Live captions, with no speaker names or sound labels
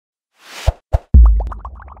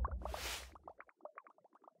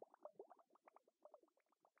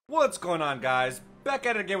What's going on, guys? Back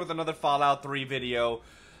at it again with another Fallout 3 video.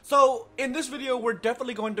 So, in this video, we're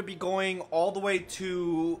definitely going to be going all the way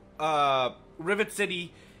to Rivet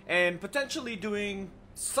City and potentially doing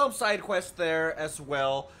some side quests there as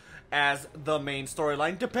well as the main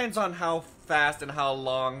storyline. Depends on how fast and how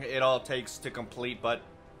long it all takes to complete, but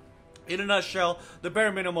in a nutshell, the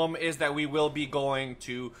bare minimum is that we will be going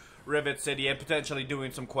to Rivet City and potentially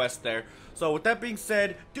doing some quests there. So with that being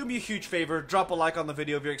said, do me a huge favor, drop a like on the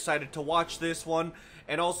video if you're excited to watch this one,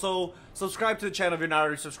 and also subscribe to the channel if you're not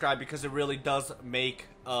already subscribed, because it really does make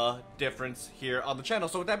a difference here on the channel.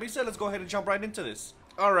 So with that being said, let's go ahead and jump right into this.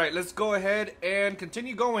 Alright, let's go ahead and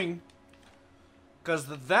continue going, because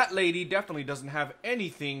that lady definitely doesn't have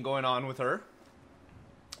anything going on with her.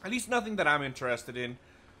 At least nothing that I'm interested in,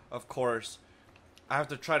 of course. I have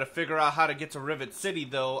to try to figure out how to get to Rivet City,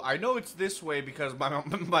 though. I know it's this way because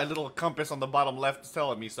my little compass on the bottom left is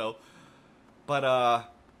telling me so. But,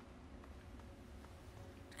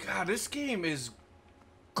 God, this game is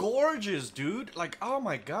gorgeous, dude. Like, oh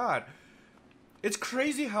my god. It's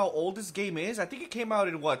crazy how old this game is. I think it came out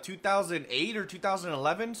in, what, 2008 or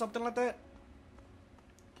 2011? Something like that?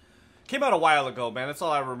 Came out a while ago, man. That's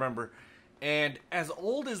all I remember. And as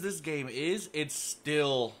old as this game is, it's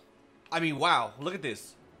still... I mean, wow, look at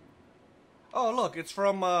this. Oh, look, it's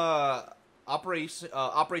from Operation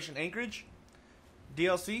Anchorage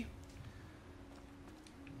DLC.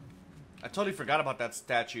 I totally forgot about that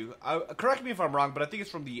statue. Correct me if I'm wrong, but I think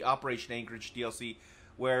it's from the Operation Anchorage DLC,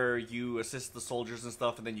 where you assist the soldiers and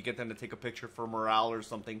stuff, and then you get them to take a picture for morale or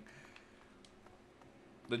something.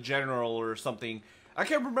 The general or something. I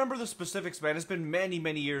can't remember the specifics, man. It's been many,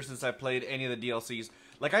 many years since I played any of the DLCs.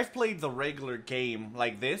 Like, I've played the regular game,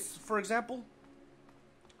 like this, for example,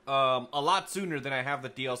 a lot sooner than I have the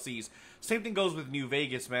DLCs. Same thing goes with New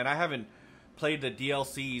Vegas, man. I haven't played the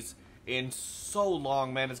DLCs in so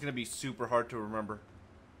long, man. It's going to be super hard to remember.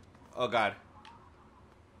 Oh, God.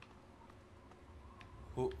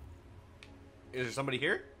 Who? Is there somebody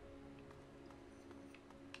here?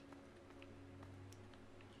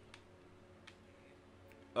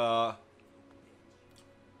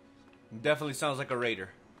 Definitely sounds like a raider.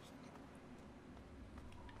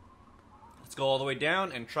 Let's go all the way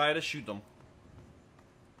down and try to shoot them.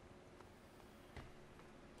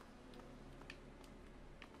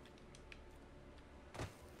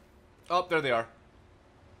 Oh, there they are.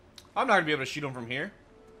 I'm not gonna be able to shoot them from here.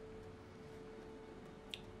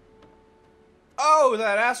 Oh,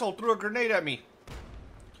 that asshole threw a grenade at me.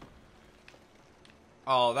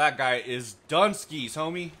 Oh, that guy is done skis,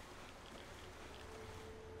 homie.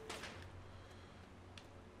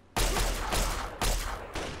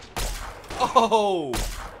 Oh!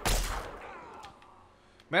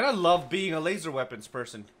 Man, I love being a laser weapons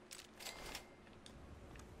person.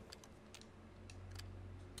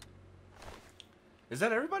 Is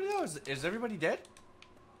that everybody though? Is everybody dead?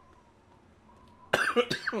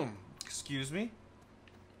 Excuse me.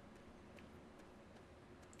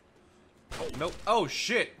 Nope. Oh,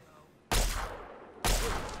 shit.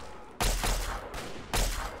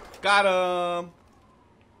 Got him.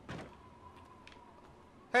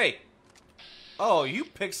 Hey. Oh, you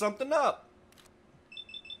picked something up.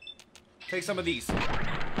 Take some of these.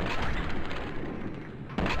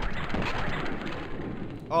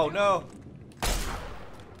 Oh, no.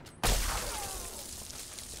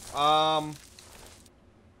 I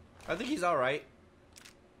think he's alright.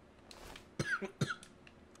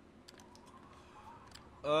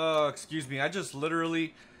 Excuse me. I just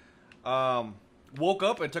literally, woke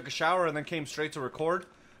up and took a shower and then came straight to record.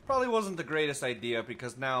 Probably wasn't the greatest idea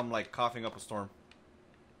because now I'm like coughing up a storm.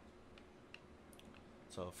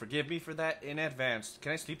 So forgive me for that in advance.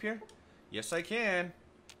 Can I sleep here? Yes, I can.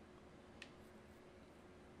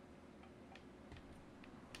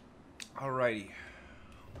 Alrighty.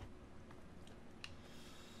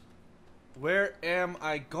 Where am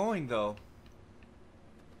I going though?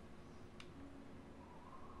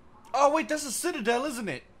 Oh wait, that's a citadel, isn't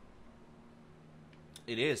it?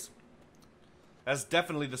 It is. That's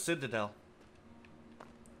definitely the citadel.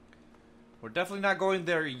 We're definitely not going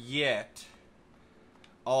there yet.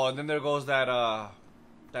 Oh, and then there goes that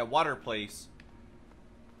that water place.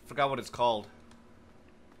 Forgot what it's called.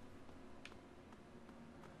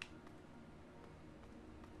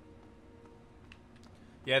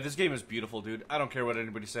 Yeah, this game is beautiful, dude. I don't care what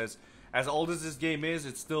anybody says. As old as this game is,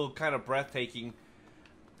 it's still kind of breathtaking.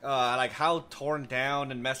 Like how torn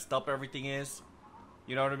down and messed up everything is.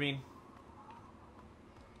 You know what I mean?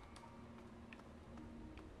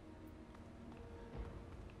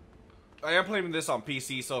 I am playing this on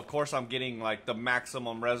PC, so of course I'm getting like the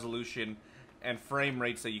maximum resolution and frame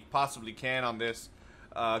rates that you possibly can on this.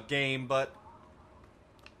 game, but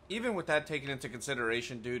even with that taken into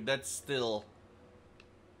consideration, dude, that's still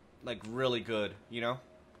like really good, you know?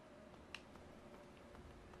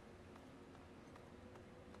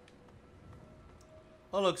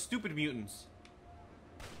 Oh look, stupid mutants.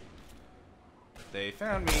 They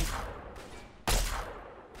found me.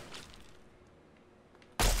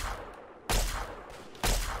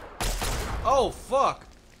 Oh fuck.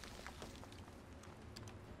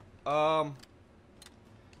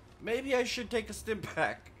 Maybe I should take a stim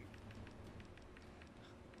pack.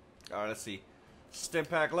 Alright, let's see. Stim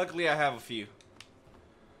pack. Luckily I have a few.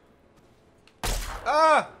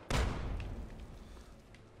 Ah!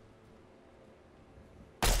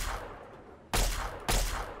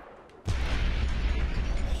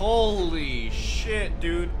 Holy shit,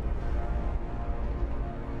 dude.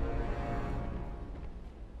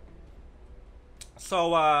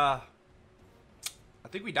 So, I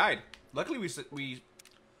think we died. Luckily, we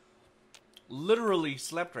literally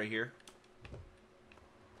slept right here.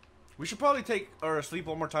 We should probably take our sleep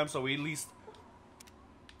one more time so we at least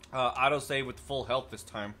auto-save with full health this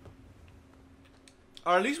time.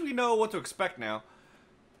 Or at least we know what to expect now.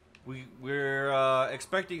 We're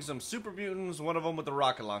expecting some super mutants, one of them with a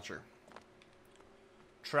rocket launcher.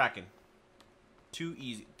 Tracking. Too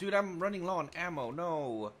easy. Dude, I'm running low on ammo.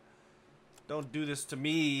 No. Don't do this to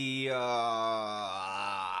me. Alright,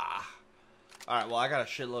 well, I got a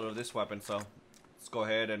shitload of this weapon, so let's go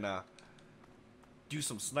ahead and do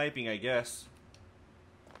some sniping, I guess.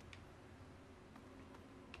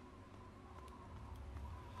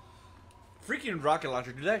 Freaking rocket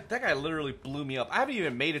launcher, dude, that guy literally blew me up. I haven't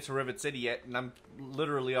even made it to Rivet City yet, and I'm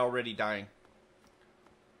literally already dying.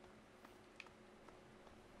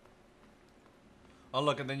 Oh,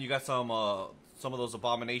 look, and then you got some of those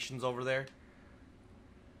abominations over there.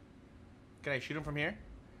 Can I shoot him from here?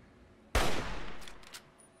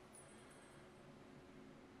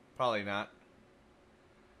 Probably not.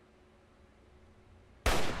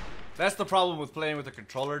 That's the problem with playing with a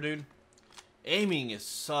controller, dude. Aiming is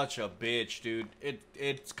such a bitch, dude.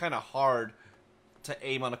 It's kind of hard to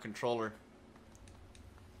aim on a controller.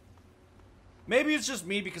 Maybe it's just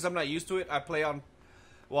me because I'm not used to it. I play on...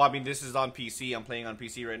 Well, I mean, this is on PC. I'm playing on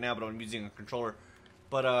PC right now, but I'm using a controller.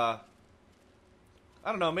 But, I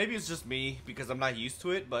don't know. Maybe it's just me because I'm not used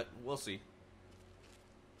to it, but we'll see.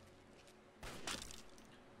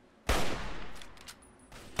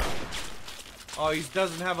 Oh, he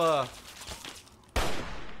doesn't have a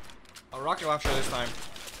rocket launcher this time.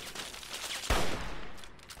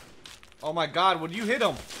 Oh my god, would you hit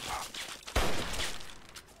him?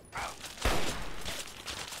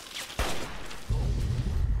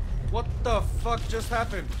 What the fuck just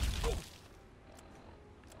happened?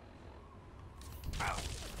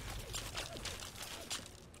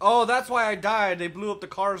 Oh, that's why I died. They blew up the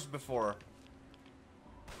cars before.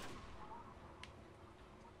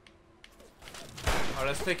 Alright,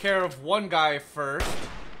 let's take care of one guy first.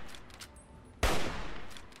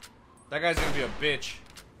 That guy's gonna be a bitch.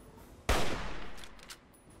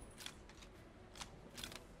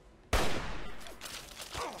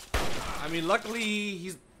 I mean,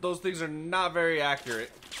 luckily, those things are not very accurate.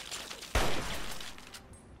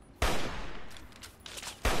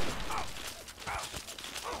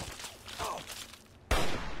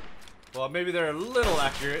 Well, maybe they're a little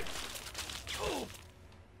accurate.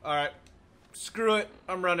 Alright. Screw it.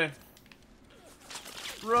 I'm running.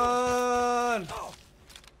 Run!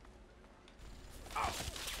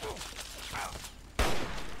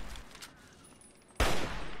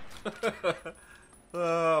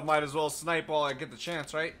 Might as well snipe while I get the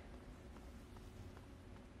chance, right?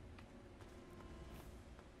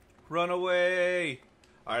 Run away!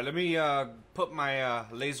 Alright, let me put my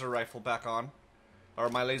laser rifle back on. Or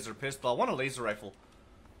my laser pistol. I want a laser rifle.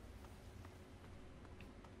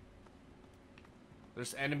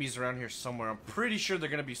 There's enemies around here somewhere. I'm pretty sure they're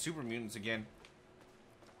gonna be super mutants again.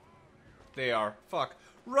 They are. Fuck.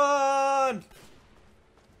 Run!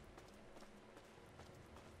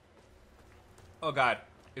 Oh god.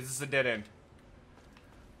 Is this a dead end?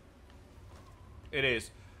 It is.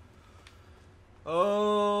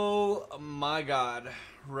 Oh my god.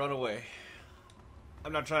 Run away.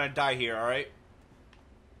 I'm not trying to die here, alright?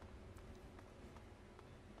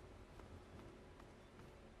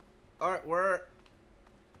 Alright, we're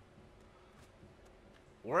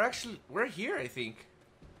here, I think.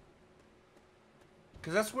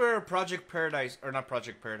 Because that's where Project Paradise, or not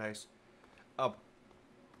Project Paradise.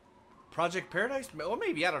 Project Paradise? Well,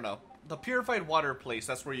 maybe, I don't know. The purified water place,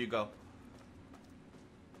 that's where you go.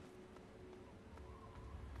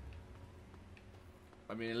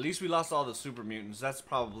 I mean, at least we lost all the super mutants. That's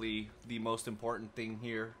probably the most important thing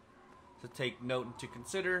here to take note and to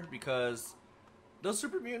consider, because those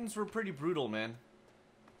super mutants were pretty brutal, man.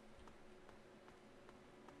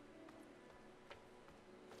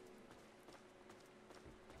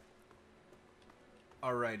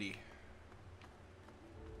 Alrighty.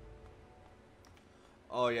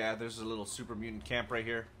 Oh yeah, there's a little super mutant camp right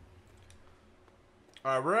here.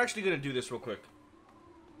 Alright, we're actually gonna do this real quick.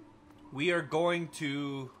 We are going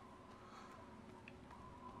to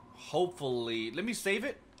hopefully, let me save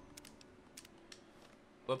it.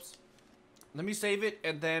 Whoops. Let me save it,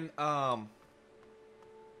 and then because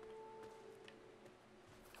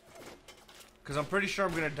I'm pretty sure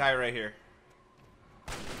I'm gonna die right here.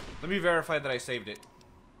 Let me verify that I saved it.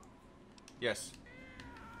 Yes.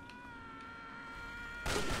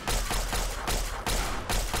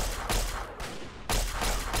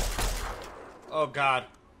 Oh god.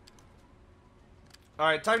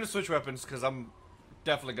 Alright, time to switch weapons, because I'm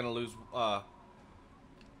definitely gonna lose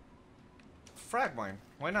frag mine.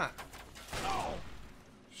 Why not?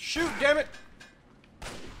 Shoot, damn it!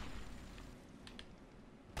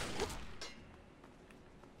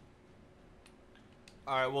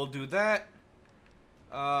 Alright, we'll do that.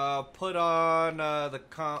 Put on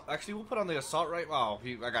actually, we'll put on the assault rifle. Wow,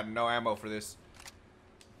 I got no ammo for this.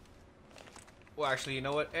 Well, actually, you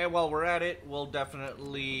know what? And while we're at it, we'll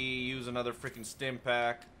definitely use another freaking stim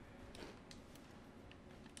pack.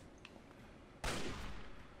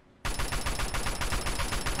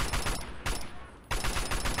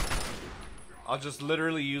 I'll just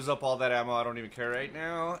literally use up all that ammo. I don't even care right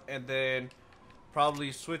now. And then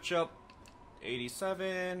probably switch up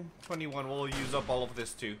 87, 21. We'll use up all of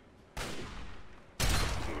this too.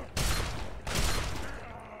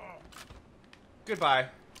 Goodbye.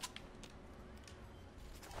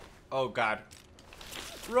 Oh god.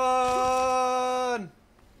 Run!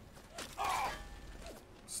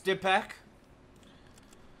 Stim pack.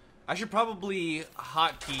 I should probably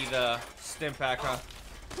hotkey the stim pack, huh?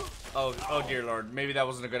 Oh dear lord. Maybe that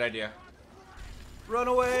wasn't a good idea. Run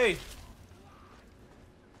away!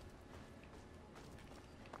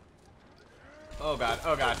 Oh god,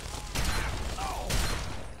 oh god.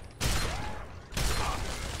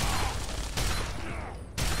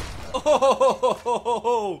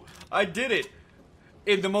 Oh, I did it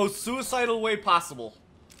in the most suicidal way possible.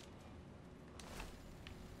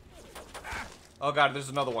 Oh god, there's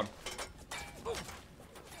another one.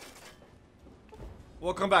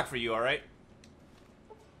 We'll come back for you, alright?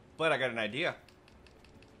 But I got an idea.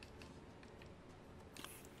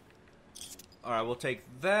 Alright, we'll take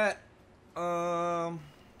that. Alright,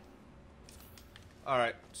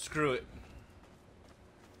 screw it.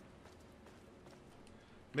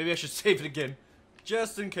 Maybe I should save it again,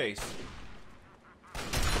 just in case.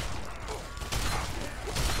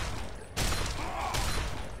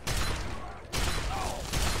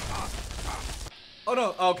 Oh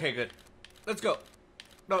no, okay, good. Let's go.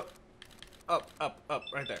 No. Up,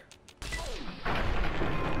 right there.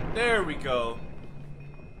 There we go.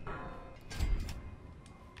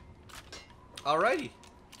 Alrighty.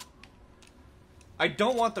 I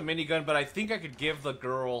don't want the minigun, but I think I could give the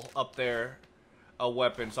girl up there a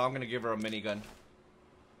weapon, so I'm gonna give her a minigun.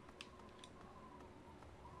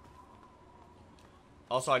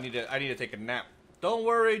 Also, I need to take a nap. Don't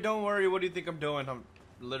worry. What do you think I'm doing? I'm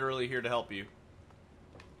literally here to help you.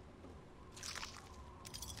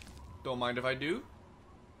 Don't mind if I do.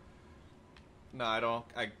 No, I don't.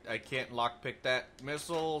 I can't lockpick that.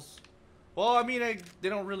 Missiles. Well, I mean, they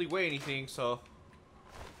don't really weigh anything, so.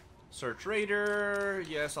 Search Raider.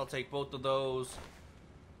 Yes, I'll take both of those.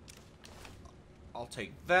 I'll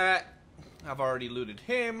take that. I've already looted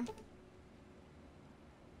him.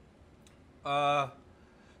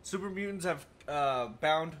 Super mutants have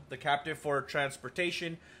bound the captive for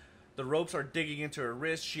transportation. The ropes are digging into her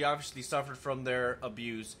wrist. She obviously suffered from their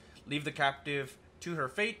abuse. Leave the captive to her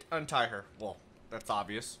fate. Untie her. Well, that's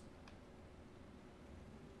obvious.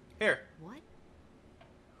 Here. What?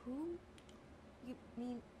 Who? You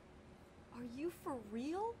mean, are you for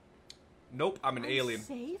real? Nope, I'm an alien.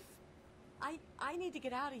 Safe? I need to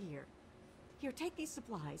get out of here. Here, take these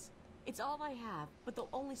supplies. It's all I have, but they'll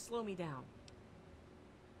only slow me down.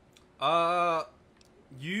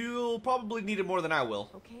 You'll probably need it more than I will.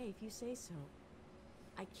 Okay, if you say so.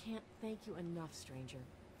 I can't thank you enough, stranger.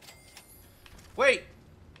 Wait!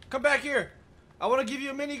 Come back here! I want to give you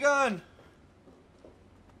a minigun!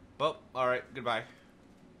 Well, alright, goodbye.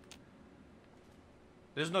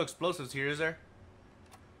 There's no explosives here, is there?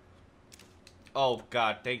 Oh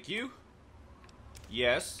god, thank you.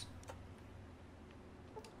 Yes.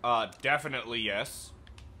 Definitely yes.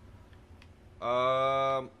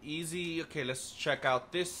 Easy. Okay, let's check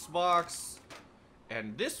out this box.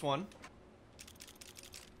 And this one.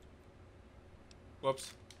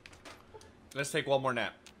 Whoops. Let's take one more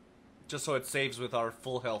nap. Just so it saves with our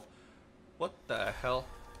full health. What the hell?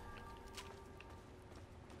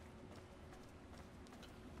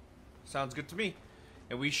 Sounds good to me.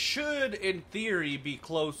 And we should, in theory, be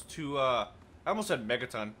close to, I almost said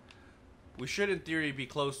Megaton. We should, in theory, be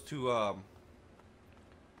close to,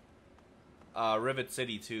 Rivet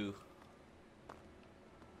City, too.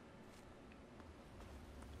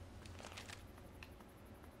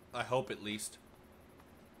 I hope, at least.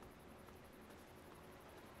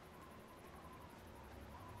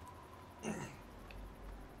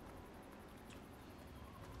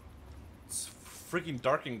 It's freaking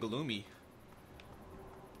dark and gloomy.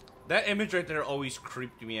 That image right there always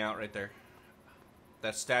creeped me out right there.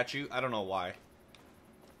 That statue, I don't know why.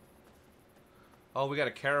 Oh, we got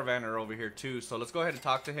a caravaner over here too, so let's go ahead and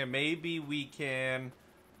talk to him. Maybe we can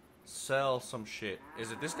sell some shit.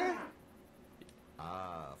 Is it this guy?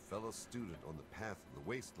 Ah, fellow student on the path of the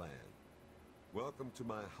wasteland. Welcome to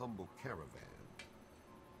my humble caravan.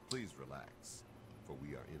 Please relax, for we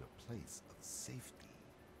are in a place of safety.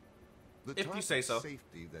 The If you type say of so.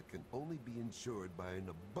 safety that can only be ensured by an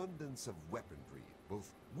abundance of weaponry,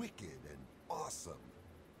 both wicked and awesome,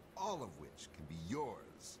 all of which can be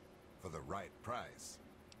yours for the right price.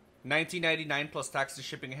 $19.99 plus taxes,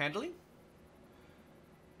 shipping, and handling.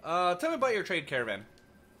 Tell me about your trade caravan.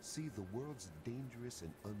 See, the world's a dangerous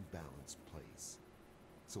and unbalanced place.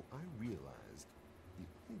 So I realized the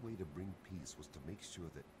only way to bring peace was to make sure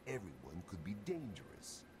that everyone could be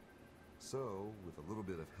dangerous. So, with a little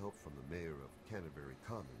bit of help from the mayor of Canterbury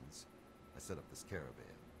Commons, I set up this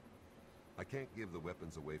caravan. I can't give the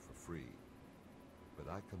weapons away for free, but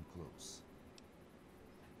I come close.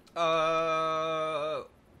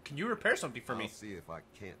 Can you repair something for me? I'll see if I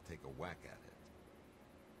can't take a whack at it.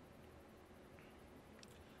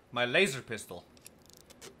 My laser pistol.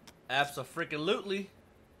 Abso-freaking-lutely.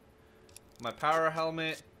 My power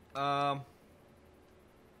helmet.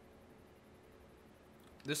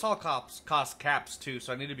 This all costs caps too,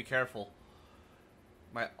 so I need to be careful.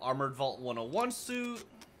 My Armored Vault 101 suit.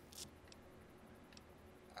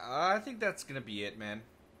 I think that's gonna be it, man.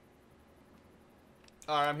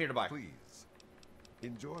 Alright, I'm here to buy. Please,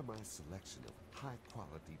 enjoy my selection of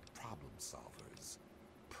high-quality problem solvers.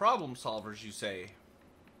 Problem solvers, you say?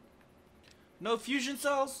 No fusion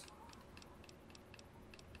cells?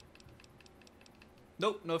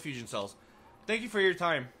 Nope, no fusion cells. Thank you for your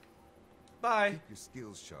time. Bye. Keep your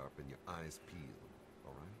skills sharp and your eyes peeled,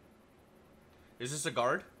 alright? Is this a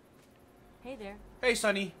guard? Hey there. Hey,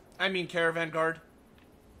 Sonny. I mean caravan guard.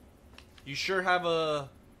 You sure have a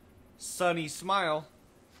sunny smile.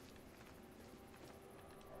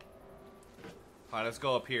 Alright, let's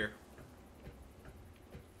go up here.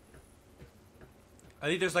 I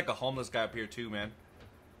think there's like a homeless guy up here too, man.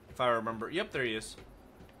 If I remember. Yep, there he is.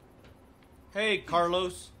 Hey,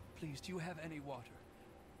 Carlos. Please, do you have any water?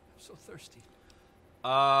 I'm so thirsty.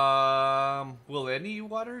 Will any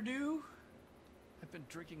water do? I've been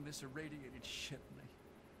drinking this irradiated shit, and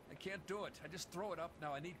I can't do it. I just throw it up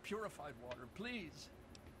now. I need purified water, please.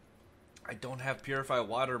 I don't have purified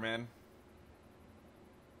water, man.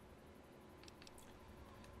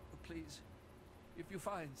 Please, if you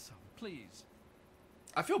find some, please.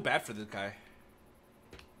 I feel bad for this guy.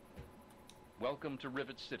 Welcome to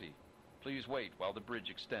Rivet City. Please wait while the bridge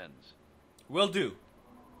extends. Will do.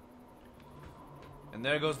 And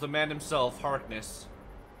there goes the man himself, Harkness.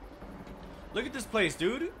 Look at this place,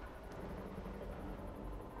 dude.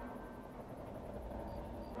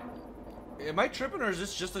 Am I tripping, or is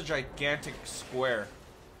this just a gigantic square?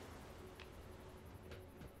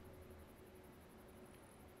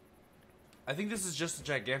 I think this is just a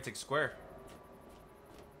gigantic square.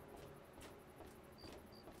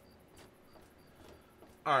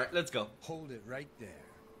 Alright, let's go. Hold it right there.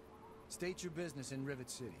 State your business in Rivet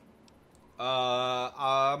City.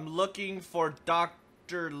 I'm looking for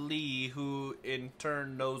Dr. Lee, who in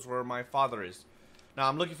turn knows where my father is. Now,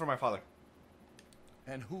 I'm looking for my father.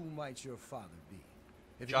 And who might your father be?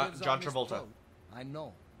 If he John lives on this Travolta. boat, I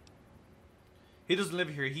know. He doesn't live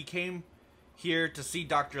here. He came here to see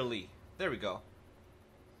Dr. Lee. There we go.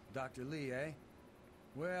 Dr. Lee, eh?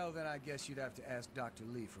 Well, then I guess you'd have to ask Dr.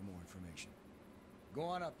 Lee for more information. Go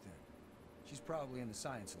on up then. She's probably in the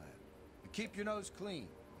science lab. But keep your nose clean.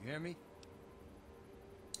 You hear me?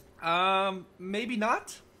 Maybe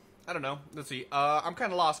not? I don't know. Let's see. I'm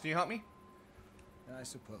kind of lost. Can you help me? I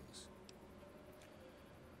suppose.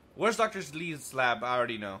 Where's Dr. Lee's lab? I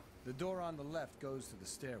already know. The door on the left goes to the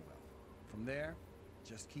stairwell. From there,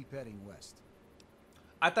 just keep heading west.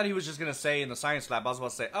 I thought he was just gonna say in the science lab. I was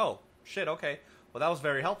about to say, oh shit, okay. Well, that was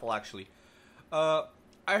very helpful actually. I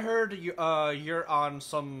heard you're on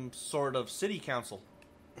some sort of city council.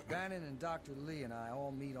 Bannon and Dr. Lee and I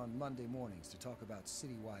all meet on Monday mornings to talk about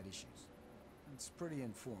citywide issues. It's pretty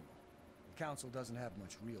informal. The council doesn't have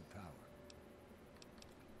much real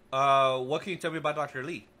power. What can you tell me about Dr.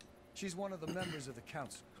 Lee? She's one of the members of the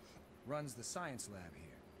council. Runs the science lab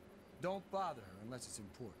here. Don't bother her unless it's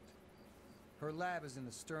important. Her lab is in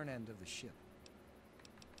the stern end of the ship.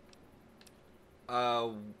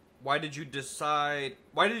 Why did you decide...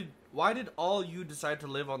 Why did all you decide to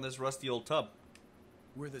live on this rusty old tub?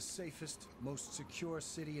 We're the safest, most secure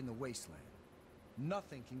city in the wasteland.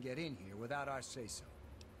 Nothing can get in here without our say-so.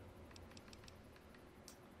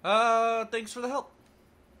 Thanks for the help.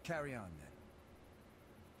 Carry on, then.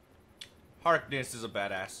 Harkness is a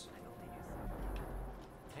badass.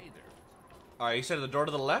 Hey there. Alright, he said the door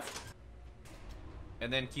to the left?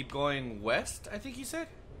 And then keep going west, I think he said?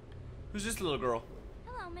 Who's this little girl?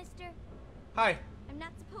 Hello, mister. Hi. I'm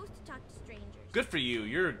not supposed to talk to strangers. Good for you.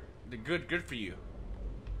 You're the good for you.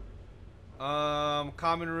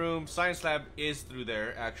 Common room. Science lab is through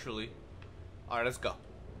there, actually. Alright, let's go.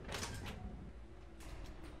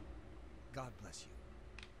 God bless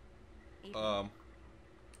you.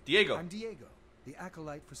 Diego. I'm Diego, the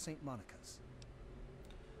acolyte for St. Monica's.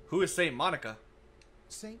 Who is Saint Monica?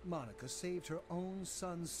 St. Monica saved her own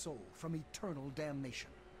son's soul from eternal damnation.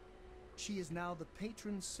 She is now the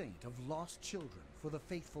patron saint of lost children for the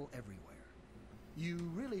faithful everywhere. You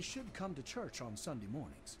really should come to church on Sunday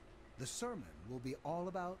mornings. The sermon will be all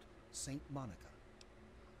about St. Monica.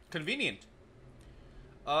 Convenient.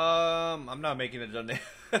 I'm not making a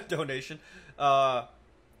donation.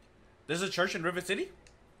 There's a church in Rivet City?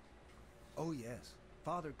 Oh yes.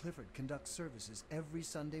 Father Clifford conducts services every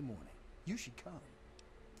Sunday morning. You should come.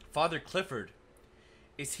 Father Clifford.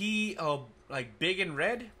 Is he, like, big and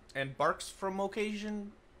red and barks from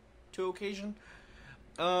occasion to occasion?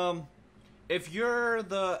 If you're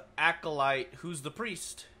the acolyte, who's the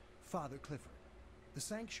priest? Father Clifford. The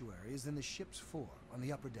sanctuary is in the ship's fore on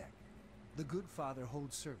the upper deck. The good father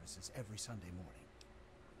holds services every Sunday morning.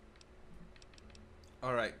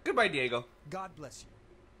 Alright. Goodbye, Diego. God bless you.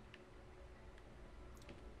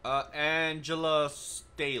 Angela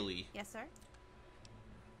Staley. Yes, sir?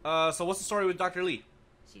 So what's the story with Dr. Lee?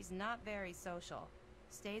 She's not very social.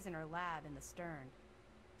 Stays in her lab in the stern.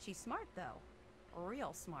 She's smart, though.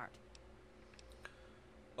 Real smart.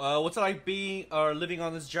 What's it like being, living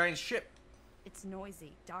on this giant ship? It's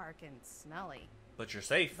noisy, dark, and smelly. But you're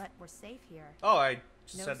safe. But we're safe here. Oh, I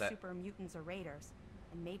No said that. super mutants or raiders.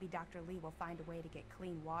 And maybe Dr. Lee will find a way to get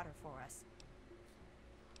clean water for us.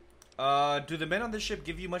 Do the men on this ship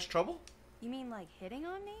give you much trouble? You mean like hitting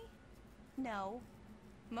on me? No.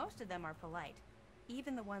 Most of them are polite.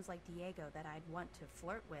 Even the ones like Diego that I'd want to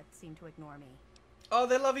flirt with seem to ignore me. Oh,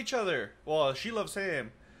 they love each other. Well, she loves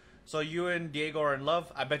him. So you and Diego are in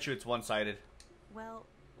love? I bet you it's one-sided. Well,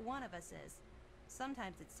 one of us is.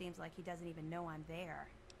 Sometimes it seems like he doesn't even know I'm there.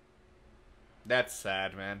 That's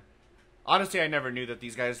sad, man. Honestly, I never knew that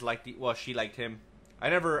these guys liked well, she liked him. I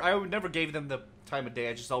never gave them the time of day.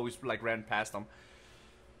 I just always, like, ran past them.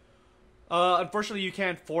 Unfortunately, you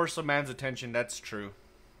can't force a man's attention. That's true.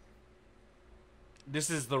 This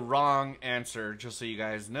is the wrong answer, just so you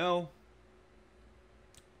guys know.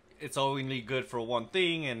 It's only good for one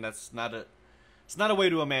thing, and it's not a way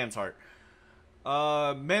to a man's heart.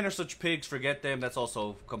 Men are such pigs, forget them. That's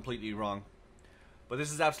also completely wrong. But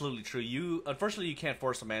this is absolutely true. Unfortunately, you can't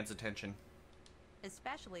force a man's attention.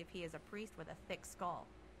 Especially if he is a priest with a thick skull.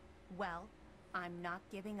 Well, I'm not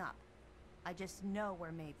giving up. I just know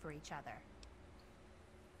we're made for each other.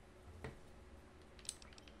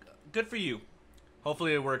 Good for you.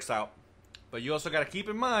 Hopefully it works out. But you also got to keep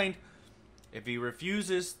in mind, if he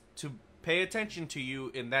refuses to pay attention to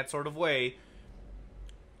you in that sort of way,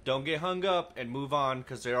 don't get hung up and move on,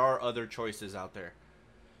 because there are other choices out there.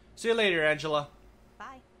 See you later, Angela.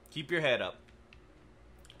 Bye. Keep your head up.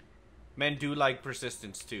 Men do like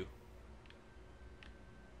persistence, too.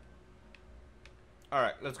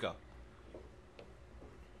 Alright, let's go.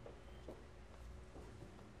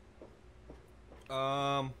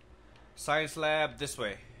 Science lab this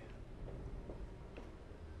way.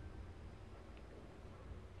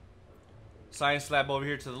 Science lab over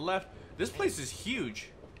here to the left. This place is huge.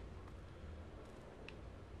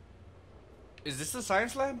 Is this the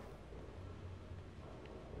science lab?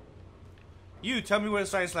 You, tell me where the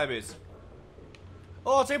science lab is.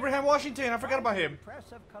 Oh, it's Abraham Washington. I forgot about him.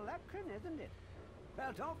 Impressive collection, isn't it?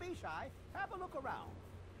 Well, don't be shy. Have a look around.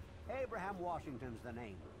 Abraham Washington's the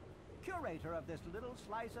name. Curator of this little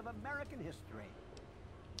slice of American history.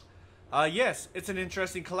 Yes, it's an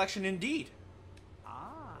interesting collection indeed.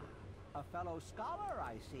 Ah, a fellow scholar,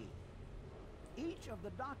 I see. Each of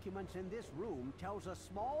the documents in this room tells a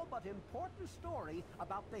small but important story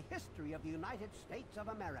about the history of the United States of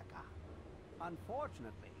America.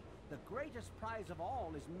 Unfortunately, the greatest prize of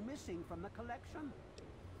all is missing from the collection.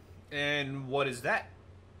 And what is that?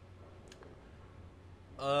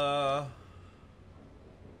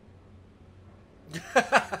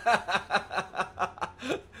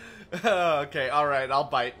 Okay, alright, I'll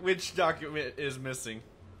bite. Which document is missing?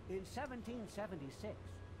 In 1776,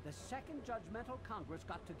 the Second Judgmental Congress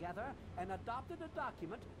got together and adopted a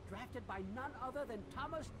document drafted by none other than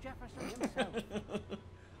Thomas Jefferson himself.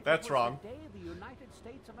 That's wrong. The day the United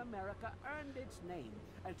States of America earned its name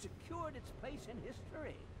and secured its place in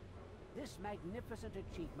history. This magnificent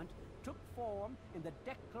achievement took form in the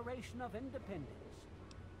Declaration of Independence.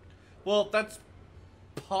 Well, that's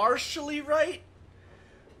partially right,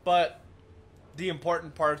 but the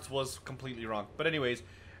important parts was completely wrong. But anyways,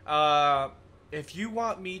 if you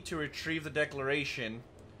want me to retrieve the Declaration,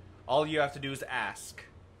 all you have to do is ask.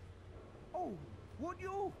 Oh, would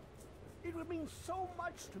you? It would mean so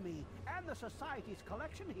much to me and the Society's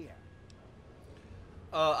collection here.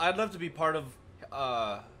 I'd love to be part of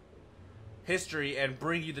history and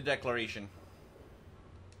bring you the Declaration.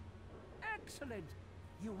 Excellent.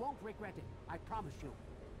 You won't regret it, I promise you.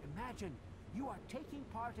 Imagine, you are taking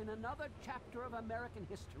part in another chapter of American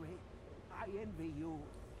history. I envy you.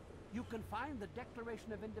 You can find the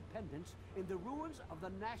Declaration of Independence in the ruins of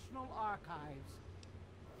the National Archives.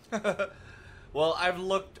 Well, I've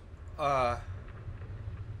looked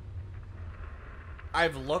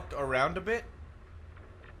around a bit.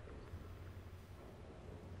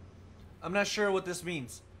 I'm not sure what this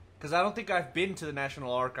means, because I don't think I've been to the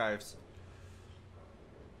National Archives.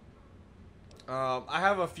 I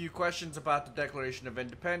have a few questions about the Declaration of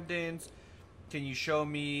Independence. Can you show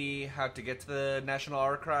me how to get to the National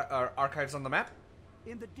Archives on the map?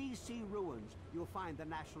 In the D.C. ruins, you'll find the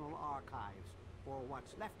National Archives, or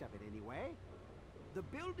what's left of it anyway. The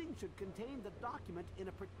building should contain the document in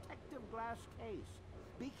a protective glass case.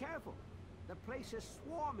 Be careful. The place is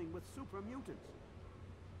swarming with super mutants.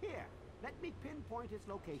 Here, let me pinpoint its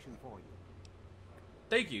location for you.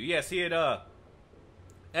 Thank you. Yes, he had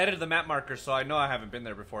added the map marker, so I know I haven't been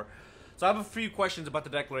there before. So I have a few questions about the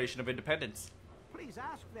Declaration of Independence. Please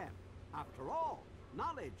ask them. After all,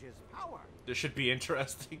 knowledge is power. This should be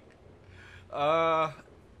interesting. I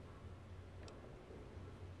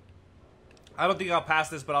don't think I'll pass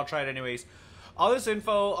this, but I'll try it anyways. All this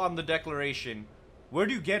info on the Declaration, where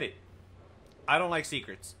do you get it? I don't like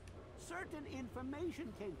secrets. Certain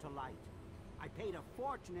information came to light. I paid a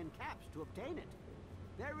fortune in caps to obtain it.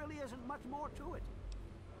 There really isn't much more to it.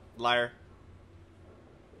 Liar.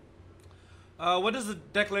 What does the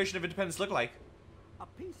Declaration of Independence look like? A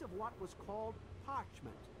piece of what was called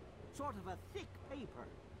parchment. Sort of a thick paper.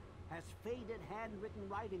 Has faded handwritten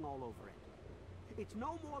writing all over it. It's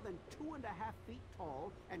no more than 2.5 feet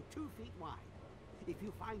tall and 2 feet wide. If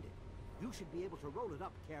you find it, you should be able to roll it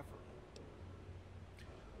up carefully.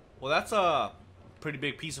 Well, that's a pretty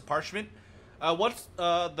big piece of parchment. What's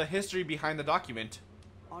the history behind the document?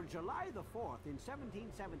 On July the 4th in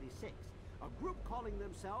 1776, a group calling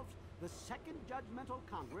themselves the Second Judgmental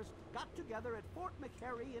Congress got together at Fort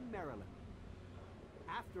McHenry in Maryland.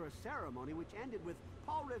 After a ceremony which ended with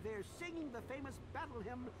Paul Revere singing the famous battle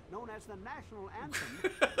hymn known as the National Anthem, the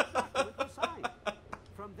document was signed.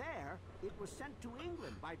 From there, it was sent to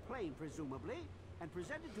England by plane, presumably, and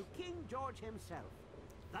presented to King George himself.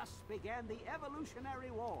 Thus began the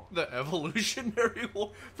Evolutionary War. The Evolutionary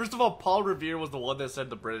War? First of all, Paul Revere was the one that said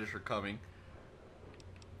the British were coming.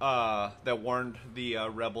 That warned the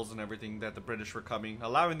rebels and everything that the British were coming,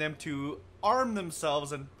 allowing them to arm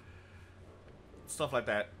themselves and stuff like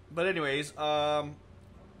that. But anyways,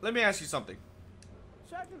 let me ask you something.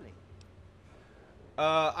 Certainly.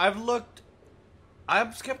 I'm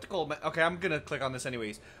skeptical. Okay, I'm gonna click on this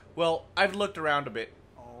anyways. Well, I've looked around a bit.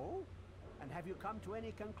 Oh? And have you come to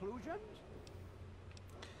any conclusions?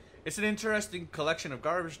 It's an interesting collection of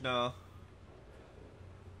garbage now.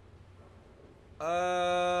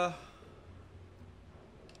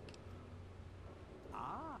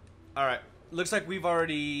 Alright. Looks like we've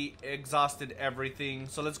already exhausted everything.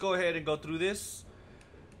 So let's go ahead and go through this.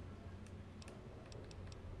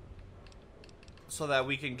 So that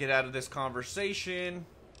we can get out of this conversation.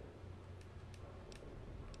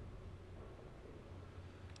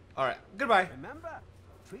 Alright. Goodbye. Remember,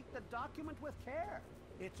 treat the document with care.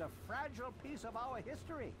 It's a fragile piece of our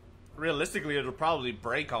history. Realistically, it'll probably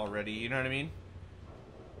break already. You know what I mean?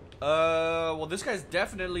 Well, this guy's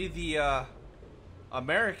definitely the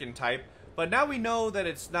American type. But now we know that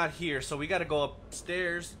it's not here, so we gotta go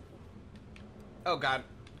upstairs. Oh god,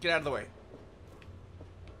 get out of the way.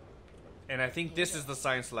 And I think this is the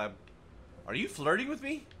science lab. Are you flirting with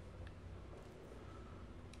me?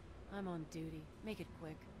 I'm on duty. Make it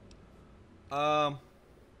quick.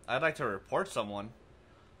 I'd like to report someone.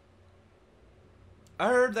 I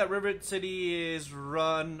heard that Rivet City is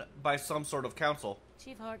run by some sort of council.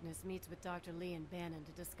 Chief Harkness meets with Dr. Lee and Bannon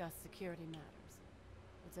to discuss security matters.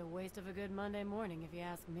 It's a waste of a good Monday morning, if you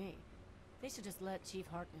ask me. They should just let Chief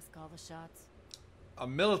Harkness call the shots. A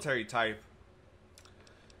military type.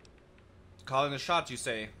 Calling the shots, you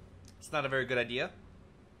say? It's not a very good idea.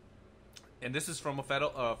 And this is from a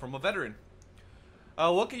veteran.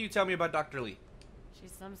 What can you tell me about Dr. Lee?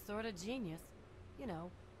 She's some sort of genius. You know,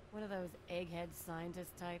 one of those egghead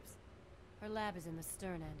scientist types. Her lab is in the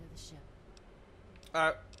stern end of the ship.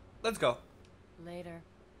 Let's go. Later.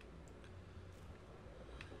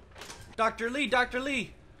 Dr. Lee, Dr.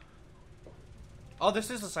 Lee! Oh, this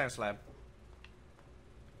is a science lab.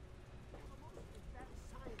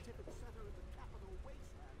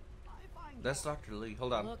 That's Dr. Lee.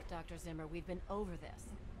 Hold on. Look, Dr. Zimmer, we've been over this.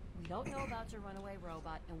 We don't know about your runaway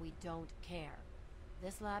robot, and we don't care.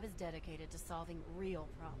 This lab is dedicated to solving real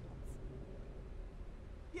problems.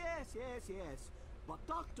 Yes, yes, yes. But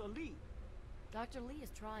Dr. Lee... Dr. Lee is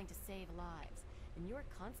trying to save lives, and your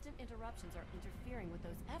constant interruptions are interfering with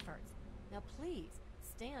those efforts. Now please,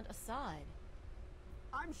 stand aside.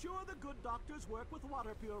 I'm sure the good doctor's work with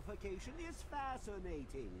water purification is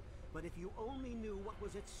fascinating. But if you only knew what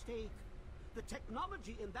was at stake, the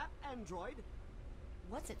technology in that android...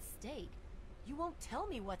 What's at stake? You won't tell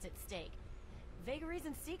me what's at stake. Vagaries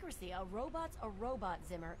and secrecy. A robot's a robot,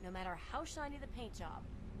 Zimmer, no matter how shiny the paint job.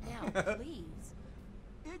 Now, please.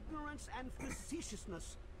 Ignorance and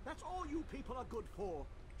facetiousness. That's all you people are good for.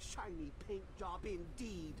 Shiny paint job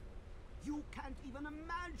indeed. You can't even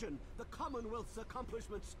imagine the Commonwealth's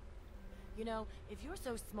accomplishments. You know, if you're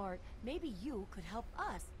so smart, maybe you could help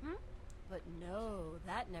us, hmm? But no,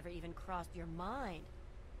 that never even crossed your mind.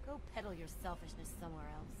 Go peddle your selfishness somewhere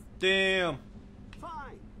else. Damn.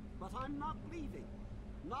 Fine, but I'm not leaving.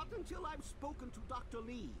 Not until I've spoken to Dr.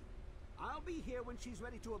 Lee. I'll be here when she's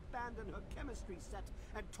ready to abandon her chemistry set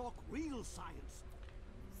and talk real science.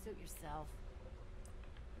 Suit yourself.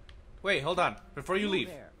 Wait, hold on. Before you leave.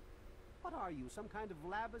 There. What are you, some kind of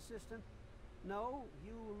lab assistant? No,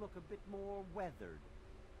 you look a bit more weathered.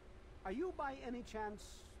 Are you by any chance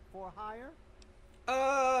for hire?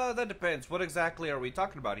 That depends. What exactly are we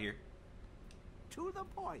talking about here? To the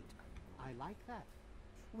point. I like that.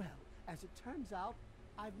 Well, as it turns out,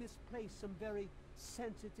 I've misplaced some very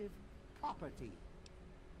sensitive property.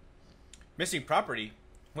 Missing property?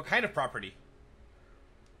 What kind of property?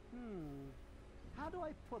 How do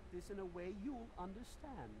I put this in a way you'll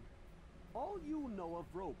understand? All you know of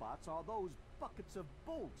robots are those buckets of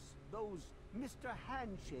bolts, those Mr.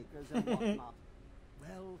 Handshakers and whatnot.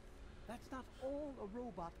 Well, that's not all a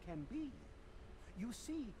robot can be. You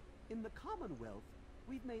see, in the Commonwealth,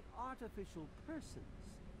 we've made artificial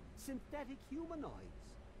persons, synthetic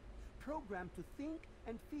humanoids, programmed to think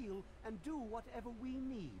and feel and do whatever we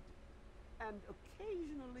need. And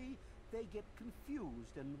occasionally, they get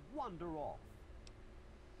confused and wander off.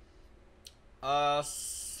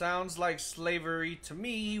 Sounds like slavery to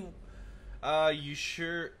me. You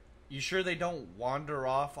sure they don't wander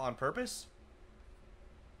off on purpose?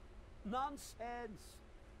 Nonsense!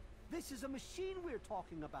 This is a machine we're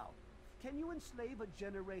talking about. Can you enslave a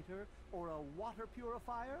generator or a water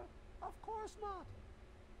purifier? Of course not.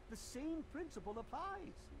 The same principle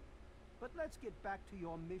applies. But let's get back to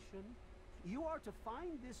your mission. You are to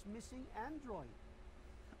find this missing android.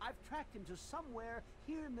 I've tracked him to somewhere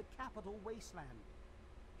here in the capital wasteland.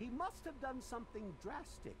 He must have done something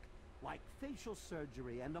drastic, like facial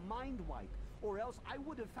surgery and a mind wipe, or else I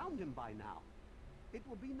would have found him by now. It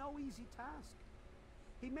will be no easy task.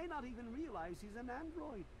 He may not even realize he's an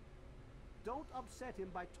android. Don't upset him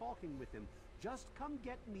by talking with him. Just come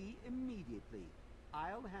get me immediately.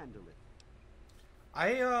 I'll handle it.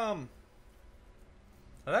 I've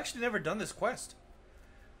actually never done this quest.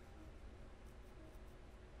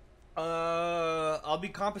 I'll be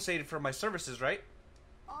compensated for my services, right?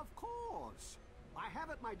 Of course. I have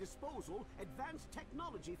at my disposal advanced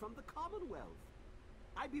technology from the Commonwealth.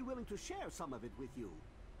 I'd be willing to share some of it with you.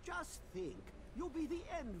 Just think, you'll be the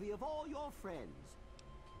envy of all your friends.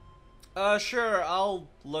 Sure, I'll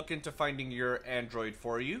look into finding your android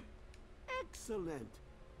for you. Excellent.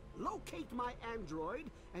 Locate my android,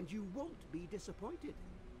 and you won't be disappointed.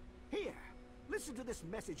 Here, listen to this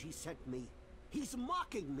message he sent me. He's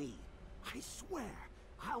mocking me. I swear,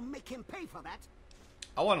 I'll make him pay for that.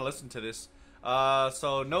 I want to listen to this.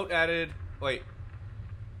 So note added. Wait.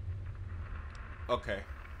 Okay.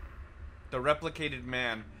 The replicated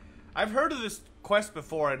man. I've heard of this quest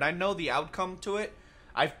before, and I know the outcome to it.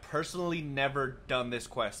 I've personally never done this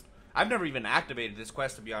quest. I've never even activated this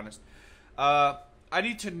quest, to be honest. I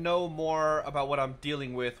need to know more about what I'm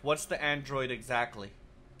dealing with. What's the android exactly?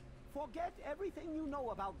 Forget everything you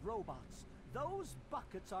know about robots. Those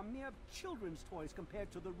buckets are mere children's toys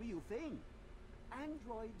compared to the real thing.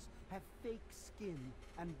 Androids have fake skin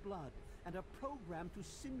and blood and are programmed to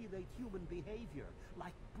simulate human behavior,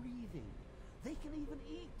 like breathing. They can even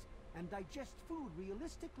eat and digest food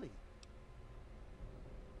realistically.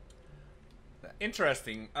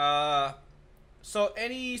 Interesting. So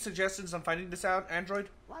any suggestions on finding this out, android?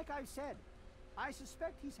 Like I said, I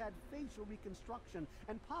suspect he's had facial reconstruction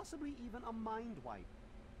and possibly even a mind wipe.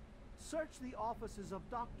 Search the offices of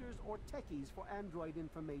doctors or techies for android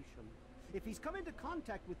information. If he's come into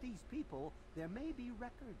contact with these people, there may be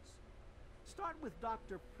records. Start with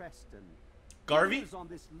Dr. Preston. Garvey? He lives on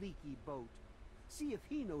this leaky boat. See if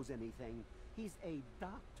he knows anything. He's a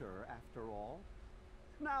doctor, after all.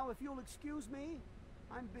 Now, if you'll excuse me,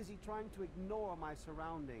 I'm busy trying to ignore my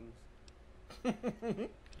surroundings.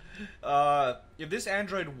 If this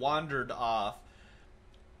android wandered off,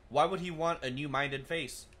 why would he want a new mind and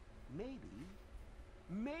face?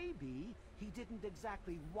 Maybe he didn't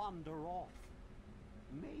exactly wander off.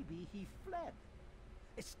 Maybe he fled.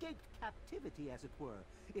 Escaped captivity, as it were,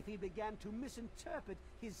 if he began to misinterpret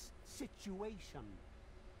his situation.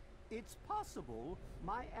 It's possible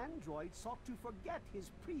my android sought to forget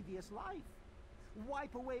his previous life.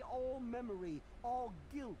 Wipe away all memory, all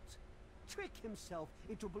guilt. Trick himself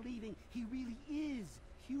into believing he really is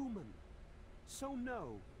human. So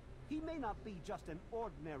no, he may not be just an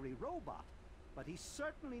ordinary robot, but he's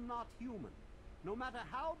certainly not human, no matter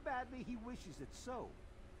how badly he wishes it so.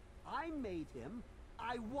 I made him.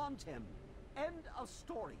 I want him. End of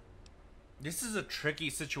story. This is a tricky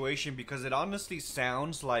situation because it honestly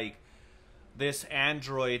sounds like this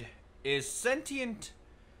android is sentient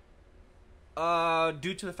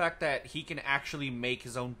due to the fact that he can actually make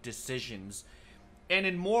his own decisions, and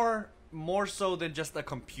in more so than just a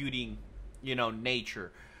computing,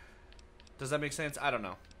 nature. Does that make sense? I don't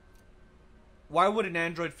know. Why would an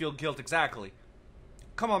android feel guilt exactly?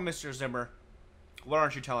 Come on, Mr. Zimmer. What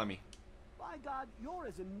aren't you telling me? By God, you're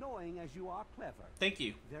as annoying as you are clever. Thank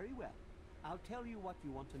you. Very well. I'll tell you what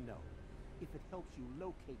you want to know, if it helps you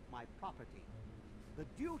locate my property. The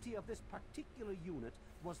duty of this particular unit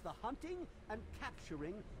was the hunting and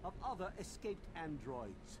capturing of other escaped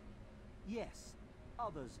androids. Yes,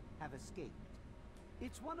 others have escaped.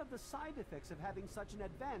 It's one of the side effects of having such an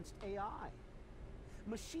advanced AI.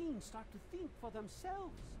 Machines start to think for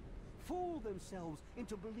themselves, fool themselves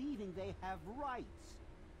into believing they have rights.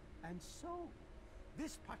 And so,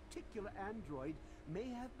 this particular android may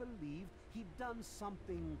have believed he'd done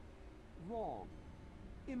something wrong,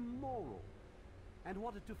 immoral, and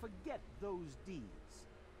wanted to forget those deeds.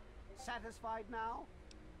 Satisfied now?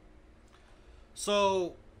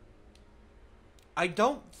 So, I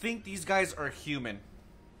don't think these guys are human.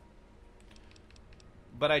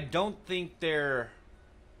 But I don't think they're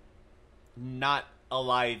not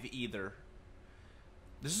alive either.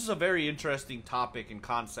 This is a very interesting topic and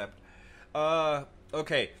concept.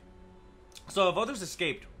 Okay. So if others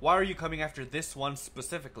escaped, why are you coming after this one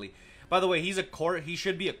specifically? By the way, he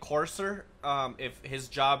should be a courser if his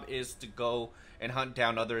job is to go and hunt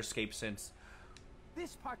down other escape synths.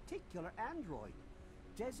 This particular android,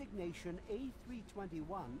 designation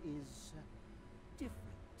A321, is different,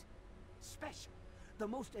 special, the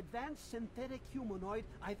most advanced synthetic humanoid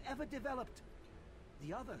I've ever developed.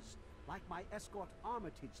 The others, like my escort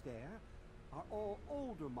Armitage there, are all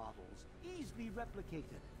older models, easily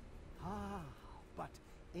replicated. But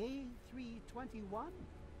A321?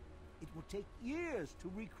 It will take years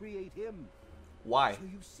to recreate him. Why? So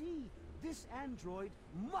you see, this android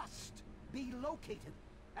must be located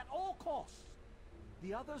at all costs.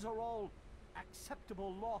 The others are all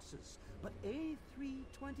acceptable losses, but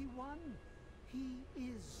A321, he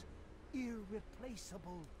is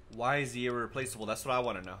irreplaceable. Why is he irreplaceable? That's what I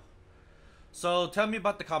want to know. So tell me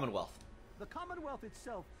about the Commonwealth. The Commonwealth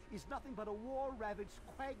itself is nothing but a war-ravaged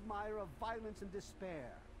quagmire of violence and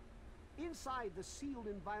despair. Inside the sealed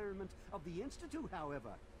environment of the Institute, however.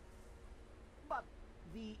 But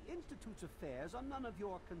the Institute's affairs are none of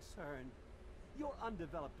your concern. Your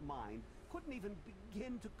undeveloped mind couldn't even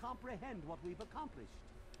begin to comprehend what we've accomplished.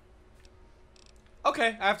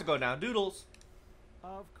 Okay, I have to go now. Doodles.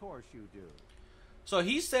 Of course you do. So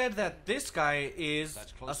he said that this guy is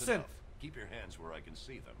That's a close synth. enough. Keep your hands where I can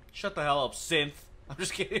see them. Shut the hell up, synth. I'm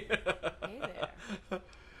just kidding. Hey there.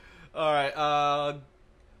 Alright,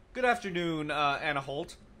 good afternoon, Anna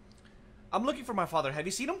Holt. I'm looking for my father. Have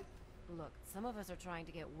you seen him? Look, some of us are trying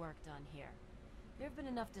to get work done here. There have been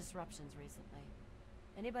enough disruptions recently.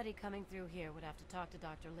 Anybody coming through here would have to talk to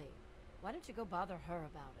Dr. Lee. Why don't you go bother her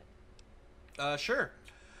about it? Sure.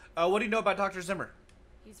 What do you know about Dr. Zimmer?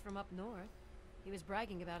 He's from up north. He was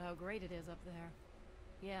bragging about how great it is up there.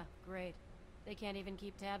 Yeah, great. They can't even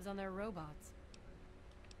keep tabs on their robots.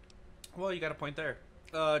 Well, you got a point there.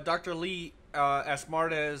 Dr. Lee, as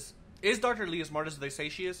smart as... Is Dr. Lee as smart as they say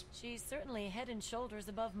she is? She's certainly head and shoulders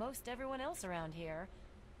above most everyone else around here.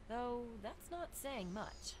 Though, that's not saying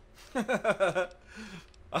much.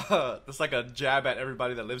 That's like a jab at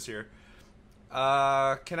everybody that lives here.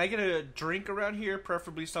 Can I get a drink around here,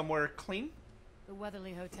 preferably somewhere clean? The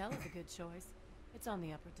Weatherly Hotel is a good choice. It's on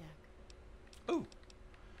the upper deck. Ooh.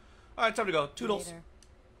 Alright, time to go. Toodles. Later.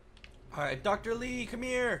 Alright, Dr. Lee, come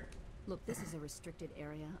here. Look, this is a restricted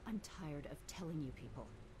area. I'm tired of telling you people.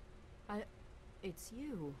 It's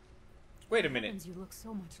you. Wait a minute. Heavens, you look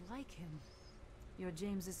so much like him. You're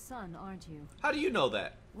James's son, aren't you? How do you know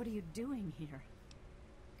that? What are you doing here?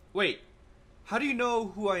 Wait. How do you know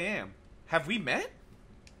who I am? Have we met?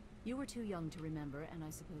 You were too young to remember, and I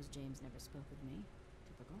suppose James never spoke with me.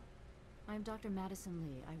 Typical. I'm Dr. Madison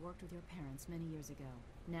Lee. I worked with your parents many years ago.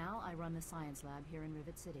 Now I run the science lab here in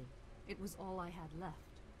Rivet City. It was all I had left.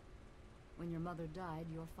 When your mother died,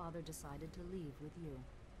 your father decided to leave with you.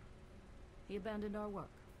 He abandoned our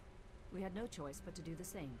work. We had no choice but to do the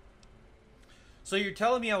same. So you're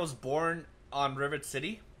telling me I was born on Rivet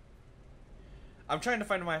City? I'm trying to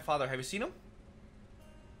find my father. Have you seen him?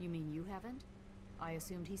 You mean you haven't? I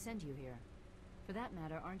assumed he sent you here. For that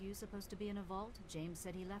matter, aren't you supposed to be in a vault? James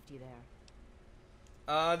said he left you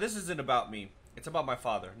there. This isn't about me. It's about my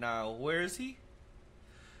father. Now, where is he?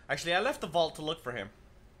 Actually, I left the vault to look for him.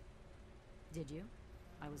 Did you?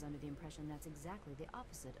 I was under the impression that's exactly the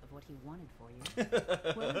opposite of what he wanted for you.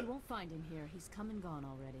 Well, you won't find him here. He's come and gone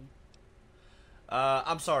already.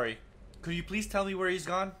 I'm sorry. Could you please tell me where he's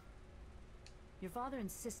gone? Your father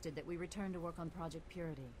insisted that we return to work on Project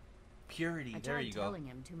Purity. Purity, there you go. I tried telling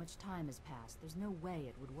him too much time has passed. There's no way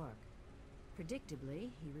it would work.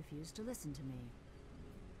 Predictably, he refused to listen to me.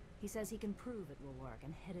 He says he can prove it will work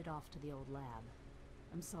and headed off to the old lab.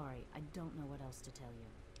 I'm sorry, I don't know what else to tell you.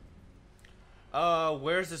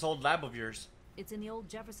 Where's this old lab of yours? It's in the old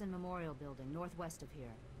Jefferson Memorial Building, northwest of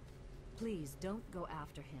here. Please, don't go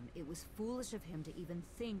after him. It was foolish of him to even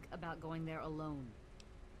think about going there alone.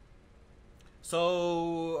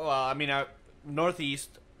 So,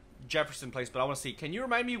 northeast, Jefferson Place, but I want to see. Can you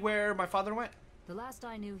remind me where my father went? The last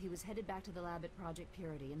I knew, he was headed back to the lab at Project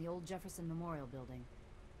Purity in the old Jefferson Memorial Building.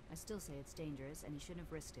 I still say it's dangerous, and he shouldn't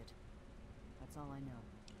have risked it. That's all I know.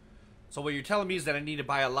 So what you're telling me is that I need to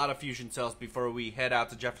buy a lot of fusion cells before we head out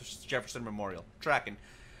to Jefferson Memorial. Tracking.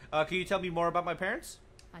 Can you tell me more about my parents?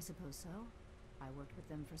 I suppose so. I worked with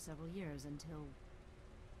them for several years until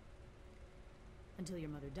your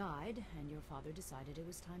mother died, and your father decided it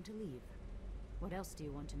was time to leave. What else do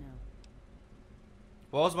you want to know?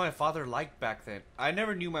 What was my father like back then? I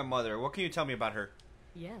never knew my mother. What can you tell me about her?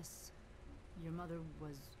 Yes. Your mother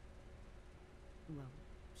was... well,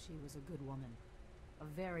 she was a good woman. A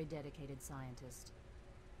very dedicated scientist.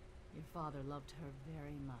 Your father loved her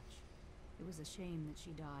very much. It was a shame that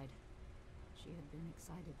she died. She had been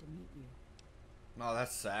excited to meet you. Oh,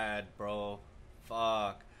 that's sad, bro.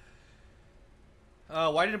 Fuck.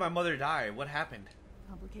 Why did my mother die? What happened?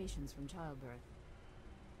 Complications from childbirth.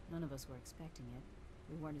 None of us were expecting it.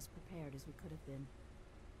 We weren't as prepared as we could have been.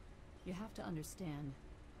 You have to understand,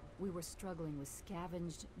 we were struggling with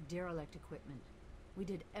scavenged, derelict equipment. We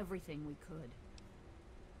did everything we could.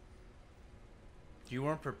 You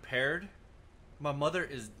weren't prepared? My mother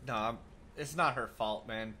is... Nah, it's not her fault,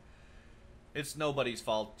 man. It's nobody's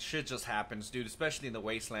fault. Shit just happens, dude, especially in the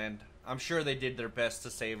wasteland. I'm sure they did their best to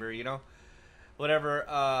save her, you know?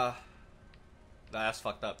 Whatever, that's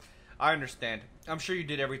fucked up. I understand. I'm sure you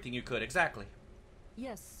did everything you could. Exactly.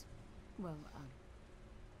 Yes. Well,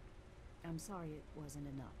 I'm sorry it wasn't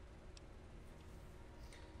enough.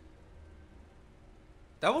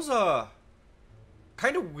 That was,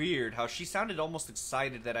 kind of weird how she sounded almost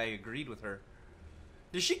excited that I agreed with her.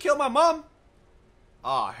 Did she kill my mom?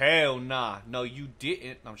 Ah, hell nah. No, you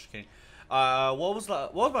didn't. No, I'm just kidding. What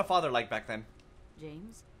was my father like back then?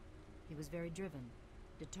 James? He was very driven,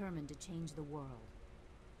 determined to change the world.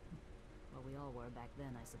 Well, we all were back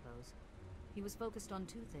then, I suppose. He was focused on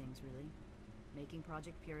two things, really. Making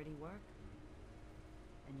Project Purity work,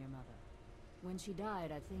 and your mother. When she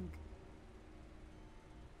died, I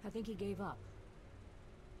think he gave up.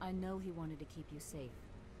 I know he wanted to keep you safe,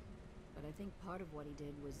 but I think part of what he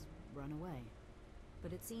did was run away.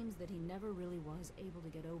 But it seems that he never really was able to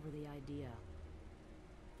get over the idea.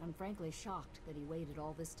 I'm frankly shocked that he waited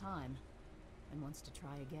all this time and wants to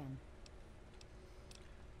try again.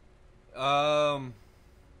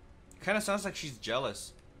 Kind of sounds like she's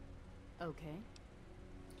jealous. Okay.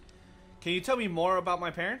 Can you tell me more about my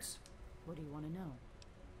parents? What do you want to know?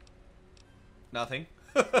 Nothing.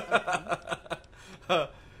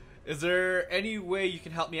 Is there any way you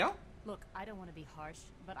can help me out? Look, I don't want to be harsh,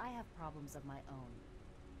 but I have problems of my own.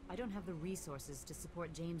 I don't have the resources to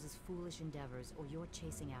support James's foolish endeavors, or you're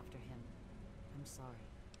chasing after him. I'm sorry.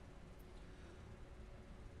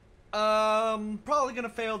 Probably gonna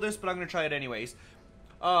fail this, but I'm gonna try it anyways.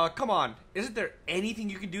 Come on. Isn't there anything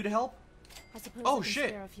you can do to help? I suppose Oh, I can shit.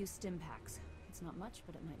 spare a few stim packs. It's not much,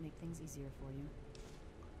 but it might make things easier for you.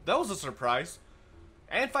 That was a surprise.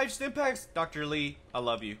 And 5 stim packs? Dr. Lee, I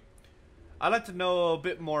love you. I'd like to know a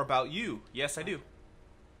bit more about you. Yes, I do.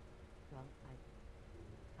 Well,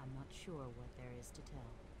 I'm not sure what there is to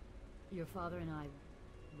tell. Your father and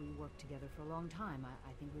we worked together for a long time.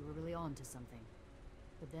 I think we were really on to something.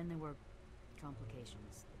 But then there were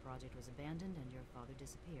complications. The project was abandoned and your father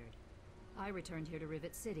disappeared. I returned here to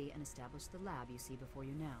Rivet City and established the lab you see before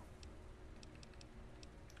you now.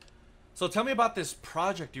 So tell me about this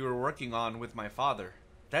project you were working on with my father.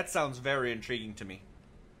 That sounds very intriguing to me.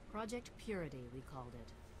 Project Purity, we called it.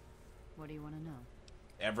 What do you want to know?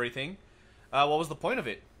 Everything? What was the point of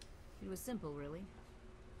it? It was simple, really.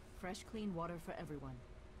 Fresh, clean water for everyone.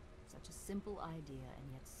 Such a simple idea,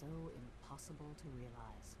 and yet so impossible to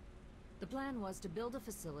realize. The plan was to build a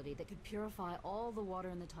facility that could purify all the water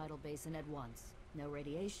in the tidal basin at once. No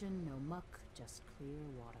radiation, no muck, just clear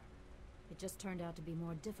water. It just turned out to be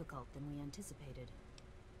more difficult than we anticipated.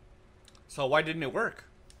 So why didn't it work?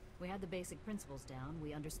 We had the basic principles down,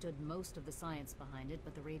 we understood most of the science behind it,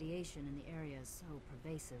 but the radiation in the area is so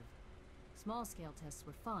pervasive. Small-scale tests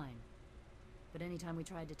were fine, but anytime we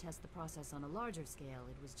tried to test the process on a larger scale,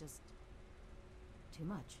 it was just too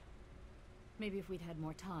much. Maybe if we'd had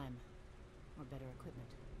more time, or better equipment.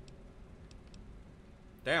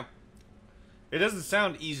 Damn. It doesn't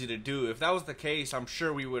sound easy to do. If that was the case, I'm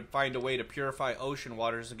sure we would find a way to purify ocean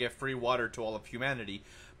waters and get free water to all of humanity.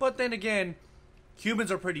 But then again,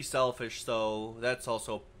 humans are pretty selfish, so that's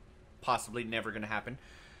also possibly never going to happen.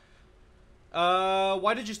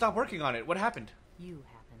 Why did you stop working on it? What happened? You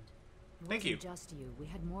happened. It Thank you. wasn't just you. We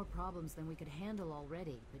had more problems than we could handle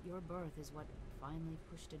already, but your birth is what finally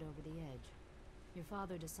pushed it over the edge. Your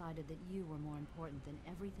father decided that you were more important than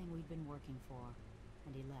everything we'd been working for,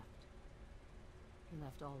 and he left. He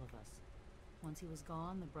left all of us. Once he was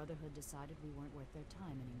gone, the Brotherhood decided we weren't worth their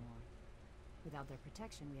time anymore. Without their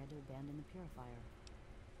protection, we had to abandon the purifier.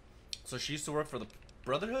 So she used to work for the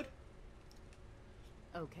Brotherhood?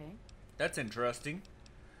 Okay. That's interesting.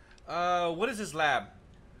 What is this lab?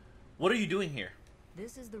 What are you doing here?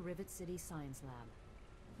 This is the Rivet City Science Lab.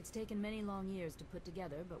 It's taken many long years to put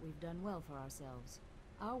together, but we've done well for ourselves.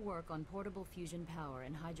 Our work on portable fusion power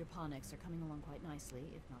and hydroponics are coming along quite nicely,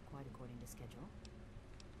 if not quite according to schedule.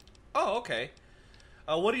 Oh, okay.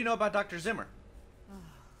 What do you know about Dr. Zimmer?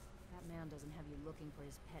 That man doesn't have you looking for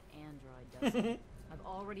his pet android, does he? I've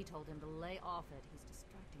already told him to lay off it. He's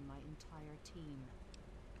distracting my entire team.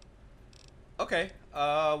 Okay.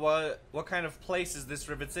 What kind of place is this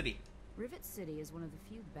Rivet City? Rivet City is one of the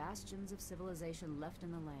few bastions of civilization left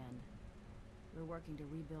in the land. We're working to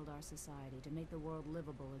rebuild our society, to make the world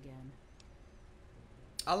livable again.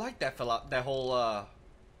 I like that whole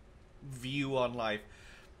view on life.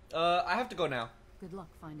 I have to go now. Good luck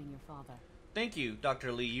finding your father. Thank you,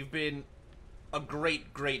 Dr. Lee. You've been a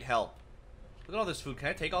great help. Look at all this food. Can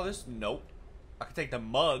I take all this? Nope. I can take the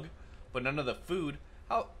mug, but none of the food.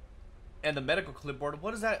 How? And the medical clipboard.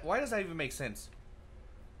 What is that? Why does that even make sense?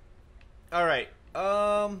 Alright.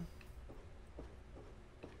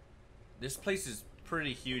 This place is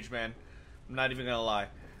pretty huge, man. I'm not even gonna lie.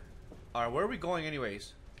 Alright, where are we going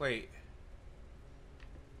anyways? Wait.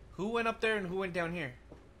 Who went up there and who went down here?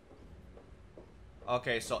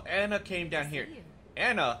 Okay, so Anna came down here.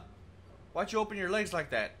 Anna? Why'd you open your legs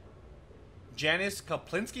like that? Janice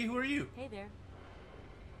Kaplinski, who are you? Hey there.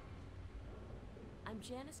 I'm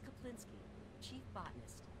Janice Kaplinski, Chief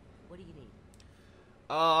Botanist. What do you need?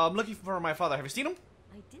 I'm looking for my father. Have you seen him?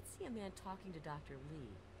 I did see a man talking to Dr. Lee,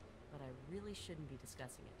 but I really shouldn't be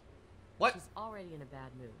discussing it. What? She's already in a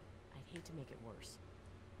bad mood. I'd hate to make it worse.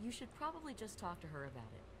 You should probably just talk to her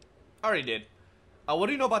about it. Already did. What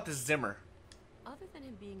do you know about this Zimmer? Other than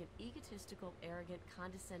him being an egotistical, arrogant,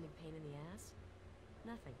 condescending pain in the ass,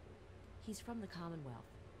 nothing. He's from the Commonwealth.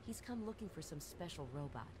 He's come looking for some special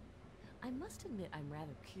robot. I must admit I'm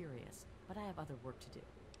rather curious, but I have other work to do.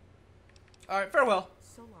 Alright, farewell.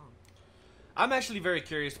 So long. I'm actually very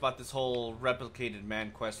curious about this whole replicated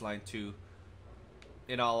man quest line too.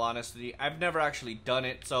 In all honesty, I've never actually done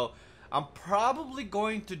it, so I'm probably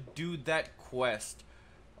going to do that quest.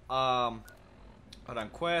 Hold on,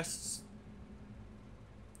 quests.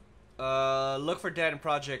 Look for Dad in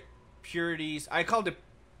Project Purities. I called it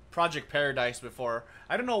Project Paradise before.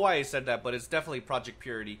 I don't know why I said that, but it's definitely Project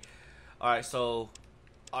Purity. Alright, so...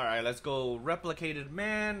 Alright, let's go. Replicated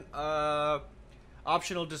Man.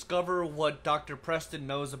 Optional, discover what Dr. Preston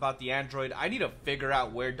knows about the android. I need to figure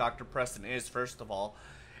out where Dr. Preston is, first of all.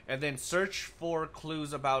 And then search for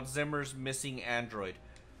clues about Zimmer's missing android.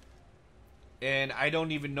 And I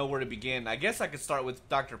don't even know where to begin. I guess I could start with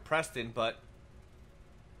Dr. Preston, but...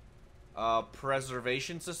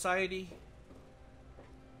 Preservation Society?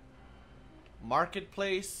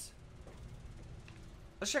 Marketplace?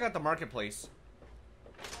 Let's check out the marketplace.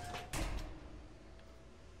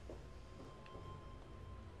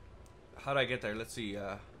 How do I get there? Let's see.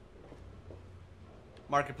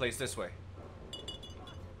 Marketplace this way.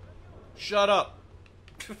 Shut up!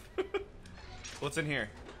 What's in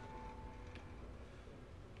here?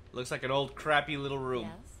 Looks like an old crappy little room.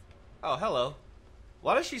 Yes? Oh, hello.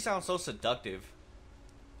 Why does she sound so seductive?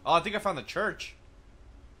 Oh, I think I found the church.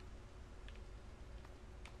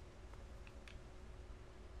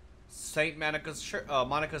 Saint Monica's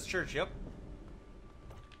Church, yep.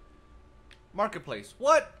 Marketplace.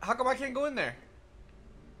 What? How come I can't go in there?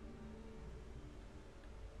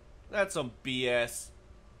 That's some BS.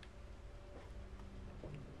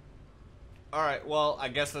 Alright, well, I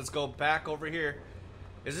guess let's go back over here.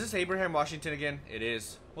 Is this Abraham Washington again? It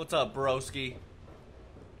is. What's up, broski?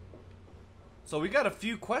 So we got a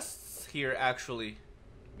few quests here, actually.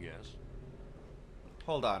 Yes.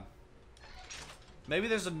 Hold on. Maybe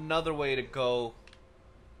there's another way to go.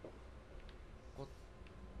 What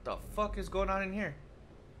the fuck is going on in here?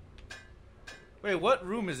 Wait, what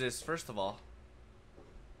room is this, first of all?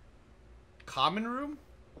 Common room?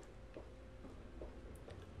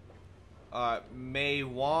 May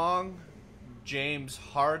Wong, James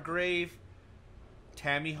Hargrave,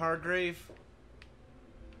 Tammy Hargrave,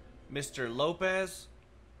 Mr. Lopez,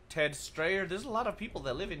 Ted Strayer. There's a lot of people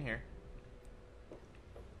that live in here.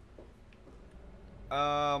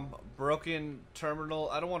 Broken terminal.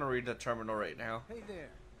 I don't want to read the terminal right now. Hey there.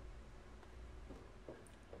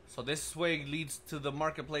 So this way leads to the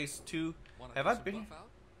marketplace too. Wanna Have have I some been? buff out?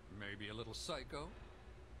 Maybe a little psycho?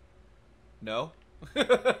 No.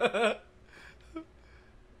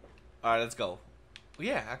 All right, let's go.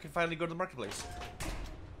 Yeah, I can finally go to the marketplace.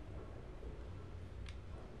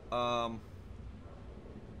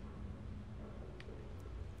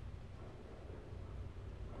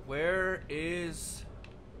 Where is...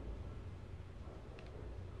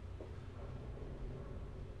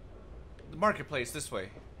 the marketplace? This way.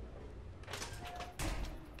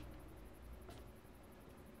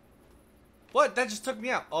 What? That just took me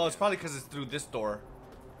out. Oh, it's probably because it's through this door.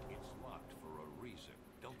 It's locked for a reason.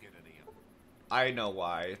 Don't get any of them. I know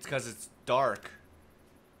why. It's because it's dark.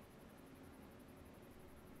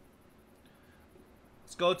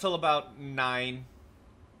 Let's go till about 9.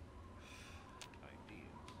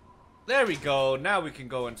 There we go. Now we can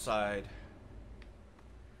go inside.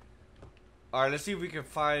 Alright, let's see if we can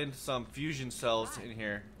find some fusion cells in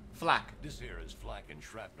here. Flak. This here is Flak and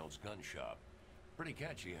Shrapnel's gun shop. Pretty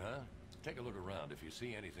catchy, huh? Take a look around. If you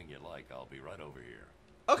see anything you like, I'll be right over here.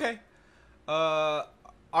 Okay.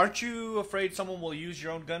 Aren't you afraid someone will use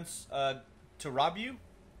your own guns to rob you?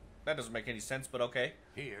 That doesn't make any sense, but okay.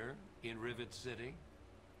 Here, in Rivet City,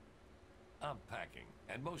 I'm packing,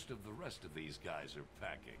 and most of the rest of these guys are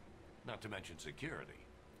packing. Not to mention security.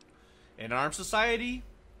 An armed society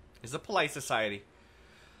is a polite society.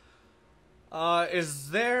 Is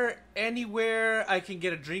there anywhere I can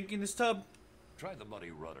get a drink in this tub? Try the Muddy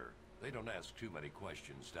Rudder. They don't ask too many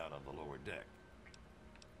questions down on the lower deck.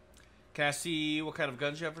 Can I see what kind of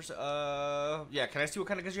guns you have for sale? Yeah, can I see what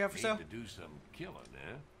kind of guns you have for sale? Need to do some killing,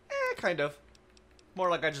 eh? Kind of. More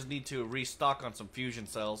like I just need to restock on some fusion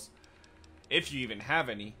cells. If you even have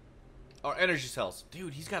any. Or energy cells.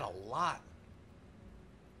 Dude, he's got a lot.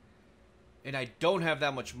 And I don't have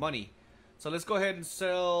that much money. So let's go ahead and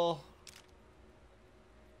sell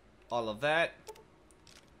all of that.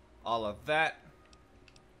 All of that.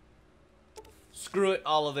 Screw it,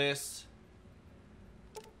 all of this.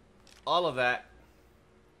 All of that.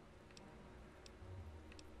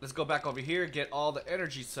 Let's go back over here, get all the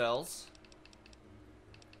energy cells.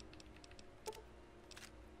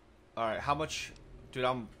 Alright, how much? Dude,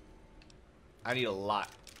 I need a lot.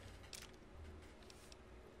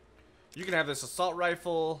 You can have this assault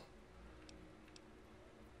rifle.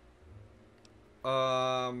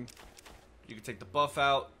 You can take the buff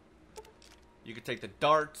out. You can take the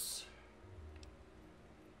darts.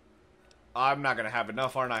 I'm not gonna have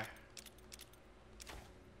enough, aren't I?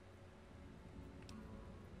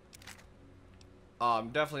 I'm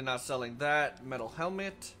definitely not selling that. Metal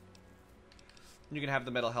helmet. You can have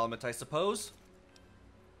the metal helmet, I suppose.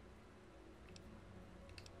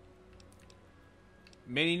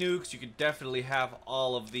 Mini nukes, you can definitely have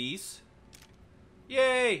all of these.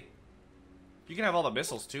 Yay! You can have all the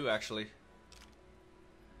missiles too, actually.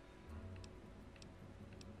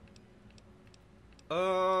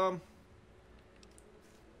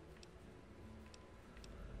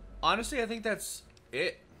 Honestly, I think that's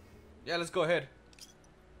it. Yeah, let's go ahead.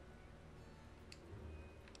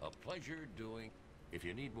 A pleasure doing. If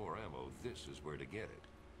you need more ammo, this is where to get it.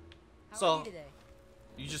 How are you today?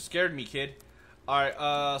 You just scared me, kid. Alright,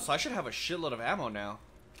 so I should have a shitload of ammo now.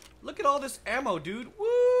 Look at all this ammo, dude.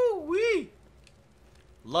 Woo-wee!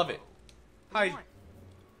 Love it. Hi.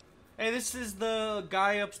 Hey, this is the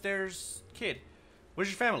guy upstairs kid. Where's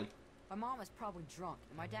your family? My mom is probably drunk,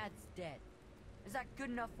 and my dad's dead. Is that good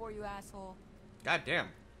enough for you, asshole? God damn.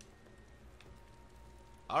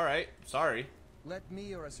 Alright, sorry. Let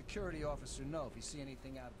me or a security officer know if you see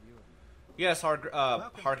anything out of you. Yes,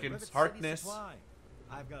 Harkins. Harkness.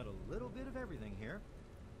 I've got a little bit of everything here.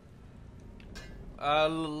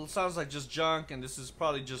 Sounds like just junk, and this is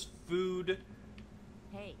probably just food.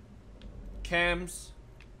 Hey. Chems.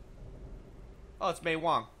 Oh, it's Mei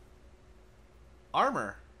Wong.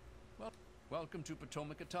 Armor. Well, welcome to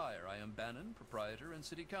Potomac Attire. I am Bannon, proprietor and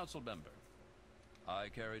city council member. I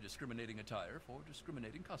carry discriminating attire for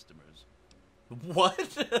discriminating customers.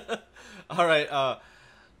 What? Alright,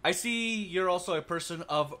 I see you're also a person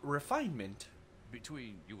of refinement.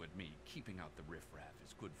 Between you and me, keeping out the riffraff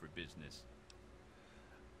is good for business.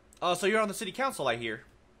 So you're on the city council, I hear.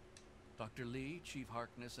 Dr. Lee, Chief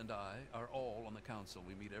Harkness, and I are all on the council.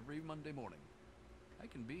 We meet every Monday morning. I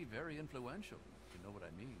can be very influential, if you know what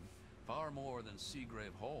I mean. Far more than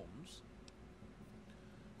Seagrave Holmes.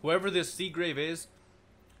 Whoever this Seagrave is,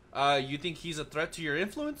 you think he's a threat to your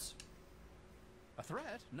influence? A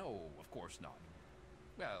threat? No, of course not.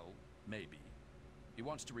 Well, maybe. He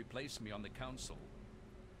wants to replace me on the council.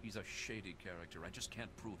 He's a shady character. I just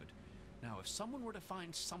can't prove it. Now, if someone were to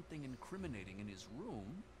find something incriminating in his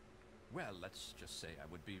room, well, let's just say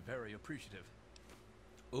I would be very appreciative.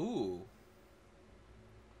 Ooh.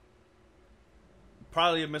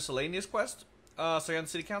 Probably a miscellaneous quest? So you're on the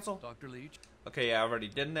city council? Dr. Leach? Okay, yeah, I've already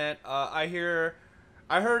done that. I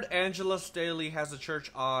heard Angela Staley has a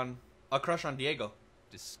crush on Diego.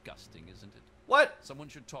 Disgusting, isn't it? What? Someone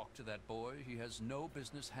should talk to that boy. He has no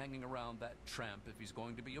business hanging around that tramp if he's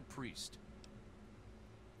going to be a priest.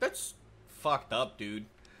 That's fucked up, dude.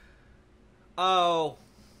 Oh,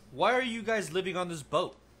 why are you guys living on this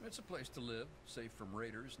boat? It's a place to live, safe from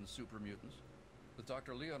raiders and super mutants. With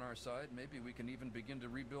Dr. Lee on our side, maybe we can even begin to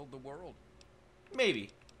rebuild the world.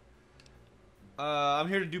 Maybe. I'm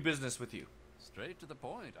here to do business with you. Straight to the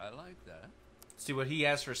point. I like that. See what he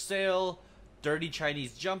has for sale. Dirty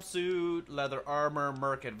Chinese jumpsuit, leather armor,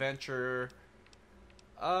 Merc adventure.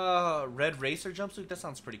 Red racer jumpsuit. That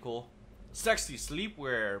sounds pretty cool. Sexy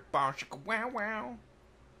sleepwear. Bow chicka wow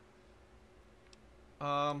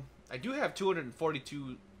wow. I do have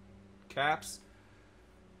 242 caps,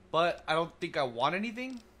 but I don't think I want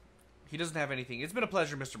anything. He doesn't have anything. It's been a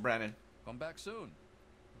pleasure, Mr. Brannon. Come back soon.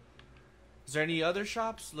 Is there any other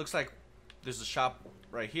shops? Looks like there's a shop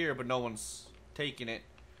right here, but no one's taking it.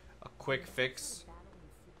 A quick fix. Said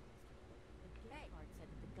that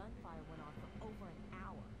the gunfire went on for over an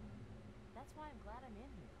hour. That's why I'm glad I'm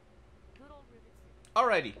in here. Good old Rivet City.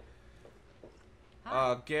 Alrighty.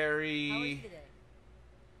 Gary. How are you today?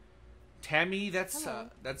 Tammy,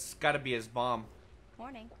 that's gotta be his mom.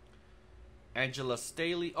 Morning. Angela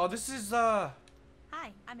Staley. Oh, this is Hi,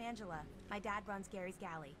 I'm Angela. My dad runs Gary's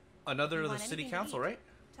Galley. another You of the want city anything to council, eat? right?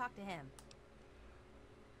 Talk to him.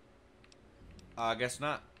 I guess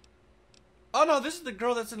not. Oh no, this is the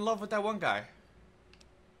girl that's in love with that one guy.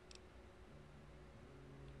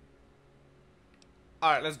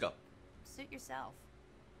 Alright, let's go. Suit yourself.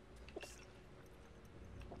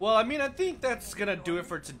 Well, I mean, I think that's gonna do it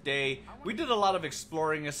for today. We did a lot of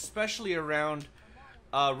exploring, especially around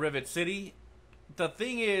Rivet City. The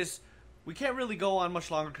thing is, we can't really go on much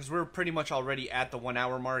longer because we're pretty much already at the 1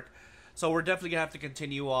 hour mark. So we're definitely gonna have to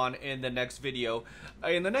continue on in the next video.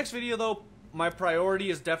 In the next video, though, my priority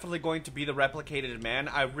is definitely going to be the replicated man.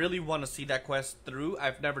 I really want to see that quest through.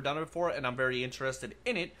 I've never done it before, and I'm very interested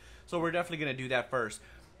in it. So we're definitely going to do that first.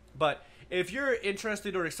 But If you're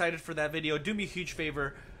interested or excited for that video, do me a huge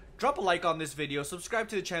favor. Drop a like on this video. Subscribe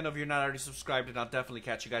to the channel if you're not already subscribed. And I'll definitely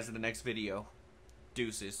catch you guys in the next video.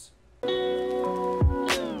 Deuces.